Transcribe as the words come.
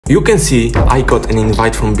You can see I got an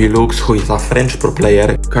invite from Bilux, who is a French pro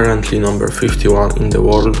player, currently number 51 in the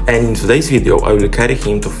world, and in today's video I will carry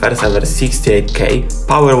him to first ever 68k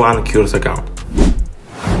Power 1 Cures account.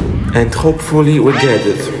 And hopefully we get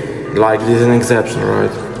it, like this is an exception,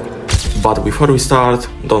 right? But before we start,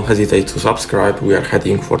 don't hesitate to subscribe, we are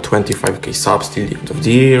heading for 25k subs till the end of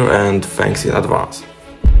the year, and thanks in advance.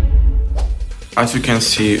 As you can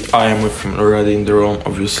see, I am with him already in the room.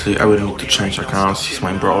 Obviously I will need to change accounts, he's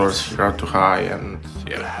my brawlers, here are too high, and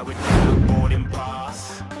yeah.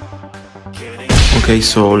 Okay,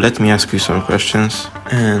 so let me ask you some questions.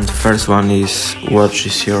 And first one is, what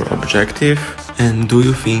is your objective? And do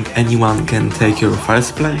you think anyone can take your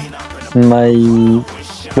first place? My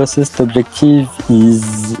closest objective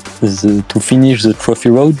is to finish the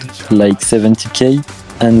trophy road, like 70k,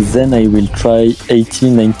 and then I will try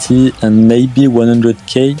 80, 90 and maybe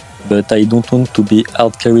 100k, but I don't want to be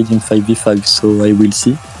hard carried in 5v5, so I will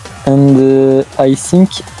see. And I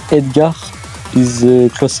think Edgar is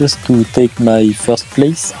closest to take my first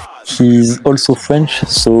place. He's also French,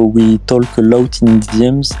 so we talk a lot in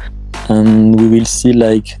DMs, and we will see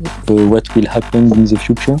like what will happen in the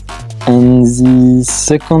future. And the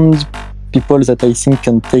second people that I think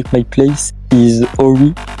can take my place is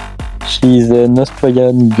Ori. She's an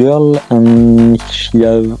Australian girl and she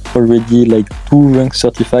has already like 2 rank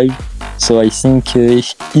 35. So I think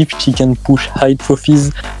if she can push high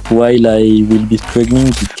trophies while I will be struggling,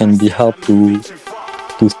 it can be hard to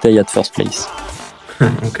stay at first place.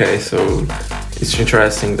 Okay, so it's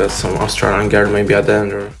interesting that some Australian girl may be a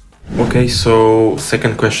danger. Okay, so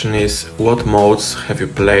second question is, what modes have you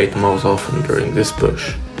played most often during this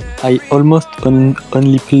push? I almost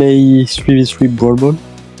only play 3v3 Brawl Ball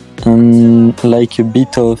and like a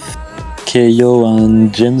bit of KO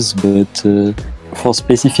and gems, but for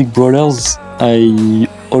specific brawlers I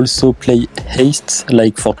also play Haste,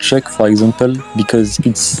 like for Chuck for example, because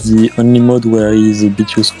it's the only mode where it's a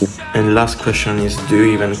bit useful. And last question is, do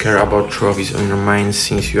you even care about trophies on your main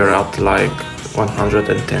since you are at like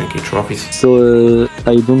 110k trophies? So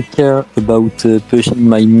I don't care about pushing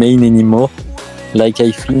my main anymore. Like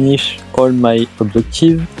I finish all my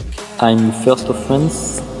objectives, I'm first of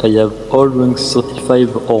France, I have all ranks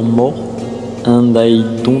 35 or more, and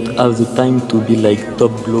I don't have the time to be like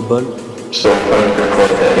top global. So for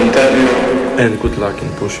the interview and good luck in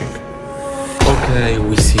pushing. Okay,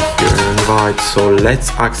 we see here an invite, so let's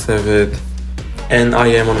accept it. And I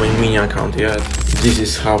am on my mini account yet. This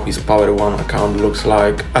is how his Power 1 account looks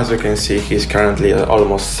like. As you can see, he's currently at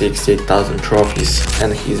almost 68,000 trophies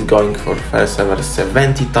and he's going for first ever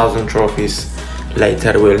 70,000 trophies.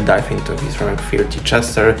 Later we'll dive into his rank 30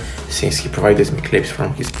 Chester, since he provided me clips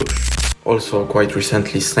from his push. Also, quite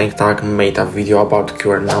recently Snake Tag made a video about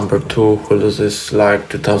cure number 2 who loses like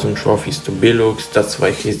 2000 trophies to Bilux, that's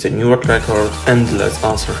why he's the new world record, and let's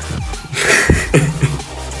answer him.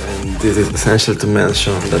 This is essential to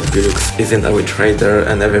mention that Bilux isn't a trader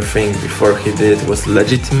and everything before he did was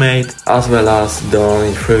legitimate, as well as done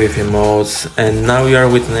in 3v3 modes, and now we are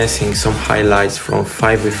witnessing some highlights from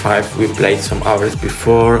 5v5 we played some hours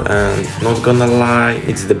before, and not gonna lie,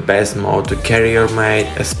 it's the best mode to carry your mate,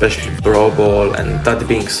 especially Brawl Ball, and that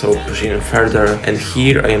being so, push even further. And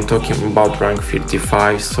here I am talking about rank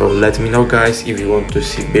 55, so let me know guys if you want to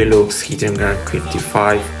see Bilux hitting rank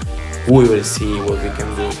 55, we will see what we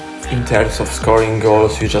can do. In terms of scoring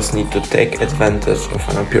goals, you just need to take advantage of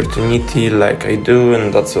an opportunity like I do,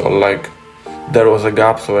 and that's all. Like, there was a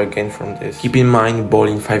gap, so I gained from this. Keep in mind, ball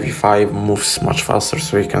in 5v5 moves much faster,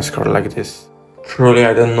 so you can score like this. Truly,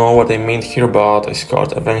 I don't know what I meant here, but I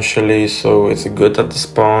scored eventually, so it's good at this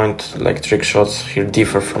point. Like, trick shots here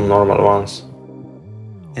differ from normal ones.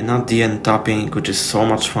 And at the end, tapping, which is so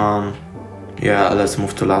much fun. Yeah, let's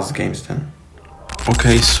move to last games then.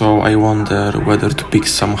 Okay, so I wonder whether to pick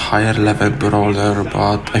some higher level brawler,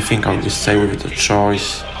 but I think I'll just stay with the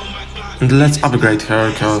choice. And let's upgrade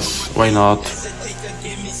her, cause why not?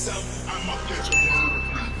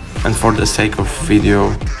 And for the sake of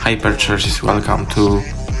video, Hyper Church is welcome too.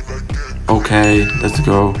 Okay, let's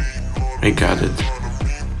go. I got it.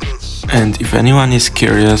 And if anyone is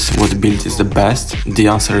curious what build is the best, the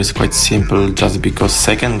answer is quite simple, just because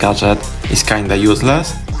second gadget is kinda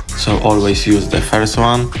useless. So always use the first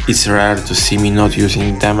one. It's rare to see me not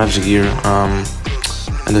using damage gear, and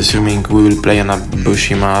assuming we will play on a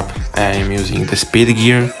bushy map, I am using the speed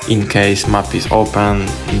gear. In case map is open,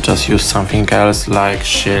 just use something else like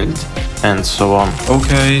shield and so on.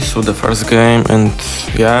 Okay, so the first game, and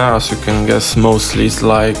yeah, as you can guess, mostly it's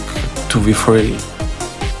like 2v3.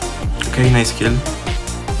 Okay, nice kill.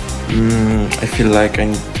 I feel like I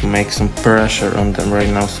need to make some pressure on them right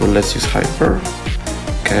now, so let's use Hyper.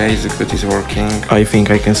 Okay, it's good, it's working. I think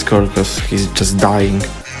I can score because he's just dying.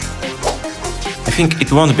 I think it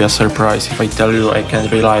won't be a surprise if I tell you I can't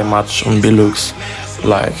rely much on Bilux,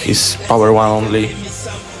 like his power 1 only.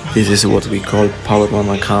 This is what we call power 1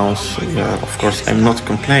 accounts. So yeah, of course I'm not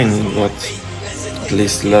complaining, but at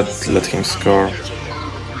least let him score.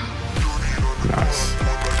 Nice.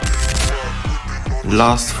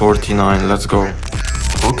 Last 49, let's go.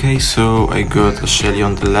 Okay, so I got a Shelly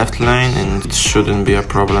on the left lane and it shouldn't be a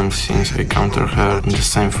problem since I counter her, and the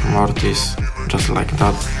same for Mortis, just like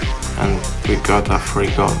that, and we got a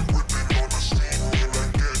free goal.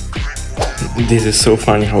 This is so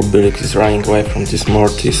funny how Bilux is running away from this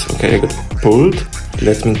Mortis. Okay, I got pulled,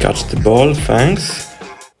 let me catch the ball, thanks.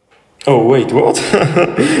 Oh wait, what?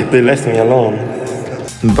 They left me alone.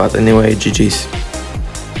 But anyway, GG's.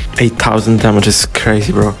 8000 damage is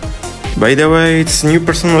crazy, bro. By the way, it's new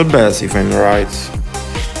personal best, if I'm right.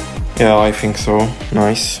 Yeah, I think so.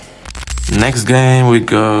 Nice. Next game we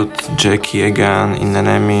got Jackie again in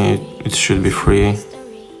enemy. It should be free.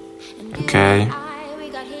 Okay.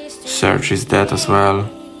 Search is dead as well.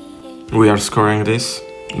 We are scoring this.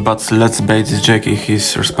 But let's bait this Jackie,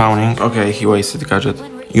 he's respawning. Okay, he wasted gadget.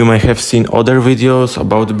 You may have seen other videos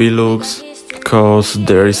about Bilux, because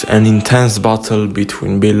there is an intense battle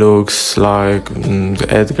between Bilux, like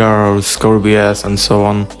Edgar, Scorpius and so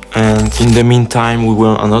on. And in the meantime we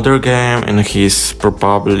won another game and he's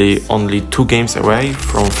probably only 2 games away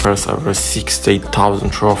from first ever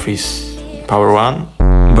 68,000 trophies power 1.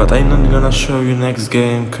 But I'm not gonna show you next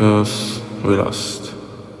game because we lost.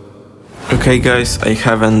 Okay guys, I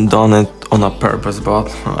haven't done it on a purpose, but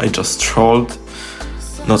I just trolled.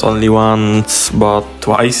 Not only once, but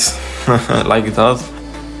twice. Like that.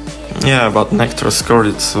 Yeah, but Nectar scored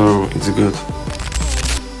it, so it's good.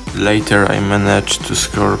 Later I managed to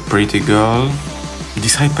score pretty goal.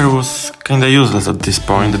 This hyper was kinda useless at this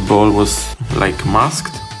point, the ball was like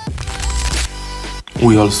masked.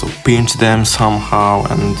 We also pinched them somehow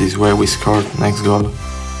and this way we scored next goal.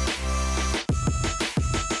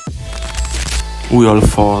 We all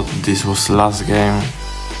thought this was last game.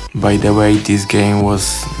 By the way, this game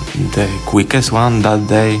was the quickest one that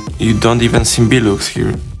day. You don't even see Bilux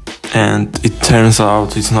here. And it turns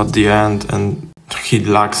out it's not the end and he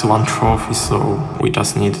lacks 1 trophy, so we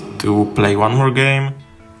just need to play 1 more game.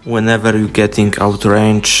 Whenever you're getting out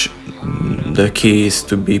range, the key is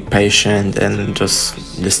to be patient and just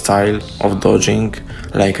the style of dodging,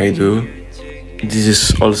 like I do. This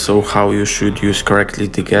is also how you should use correctly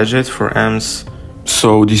the gadget for Ms.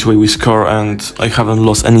 So this way we score and I haven't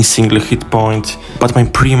lost any single hit point, but my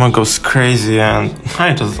Prima goes crazy and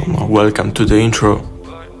I just don't know. Welcome to the intro.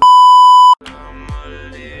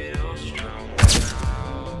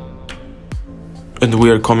 And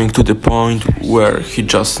we are coming to the point where he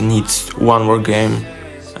just needs 1 more game.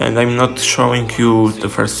 And I'm not showing you the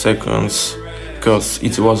first seconds because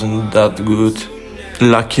it wasn't that good.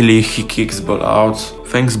 Luckily he kicks ball out.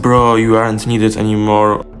 Thanks bro, you aren't needed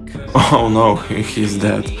anymore. Oh no, he's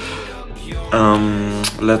dead.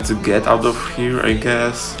 Let's get out of here, I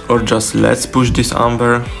guess. Or just let's push this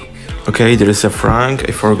Amber. Okay, there is a Frank.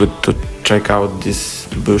 I forgot to check out these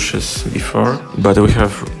bushes before. But we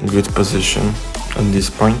have good position at this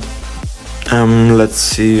point. Let's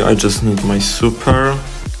see, I just need my super.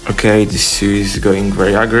 Okay, this is going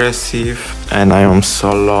very aggressive. And I am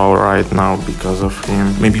so low right now because of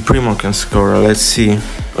him. Maybe Primo can score, let's see.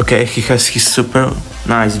 Okay, he has his super.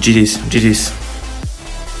 Nice, GG's.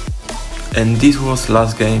 And this was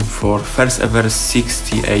last game for first ever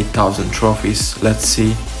 68,000 trophies. Let's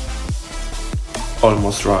see.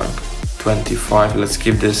 Almost rank 25, let's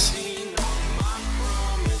keep this.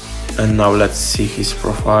 And now let's see his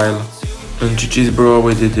profile. And GG's bro,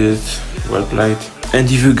 we did it. Well played. And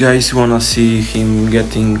if you guys wanna see him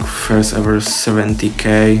getting first ever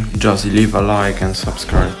 70k, just leave a like and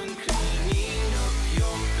subscribe.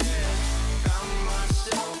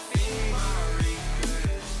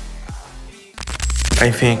 I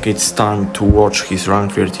think it's time to watch his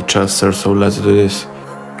rank 30 Chester, so let's do this.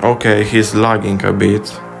 Okay, he's lagging a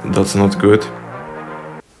bit, that's not good.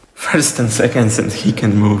 First 10 seconds and he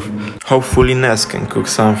can move. Hopefully Ness can cook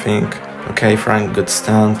something. Okay, Frank got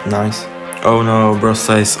stunned, nice. Oh no,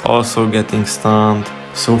 Brosa is also getting stunned.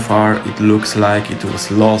 So far it looks like it was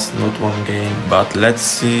lost, not 1 game, but let's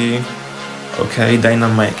see. Okay,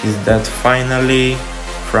 Dynamite is dead finally.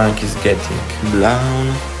 Frank is getting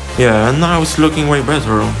blown. Yeah, and now it's looking way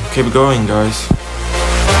better. Keep going, guys.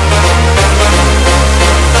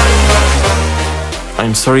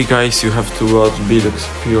 I'm sorry guys, you have to watch Bilux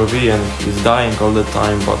POV and he's dying all the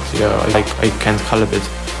time, but yeah, I can't help it.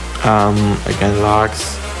 Again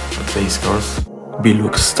lags, let's say he scores.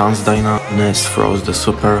 Bilux stuns Dyna, Nest throws the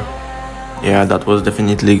super. Yeah, that was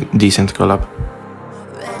definitely decent collab.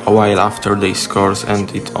 A while after they scores,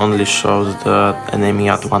 and it only shows that enemy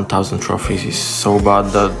at 1000 trophies is so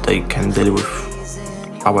bad that they can deal with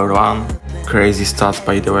Power 1. Crazy stats,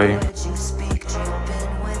 by the way.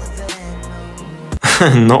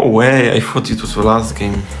 No way, I thought it was the last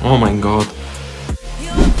game. Oh my god.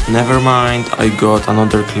 Never mind, I got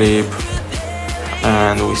another clip.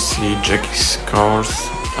 And we see Jackie's scores.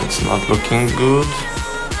 It's not looking good.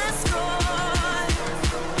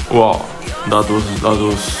 Wow, that was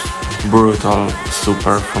brutal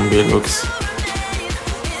super from Bilux.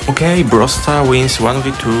 Okay, Brosta wins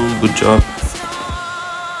 1v2, good job.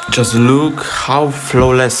 Just look how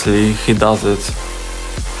flawlessly he does it.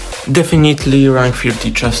 Definitely rank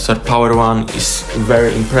 50 Chester Power 1 is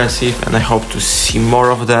very impressive, and I hope to see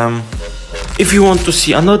more of them. If you want to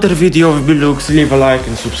see another video of Bilux, leave a like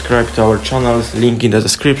and subscribe to our channels, link in the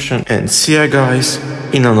description, and see ya guys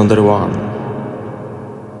in another one.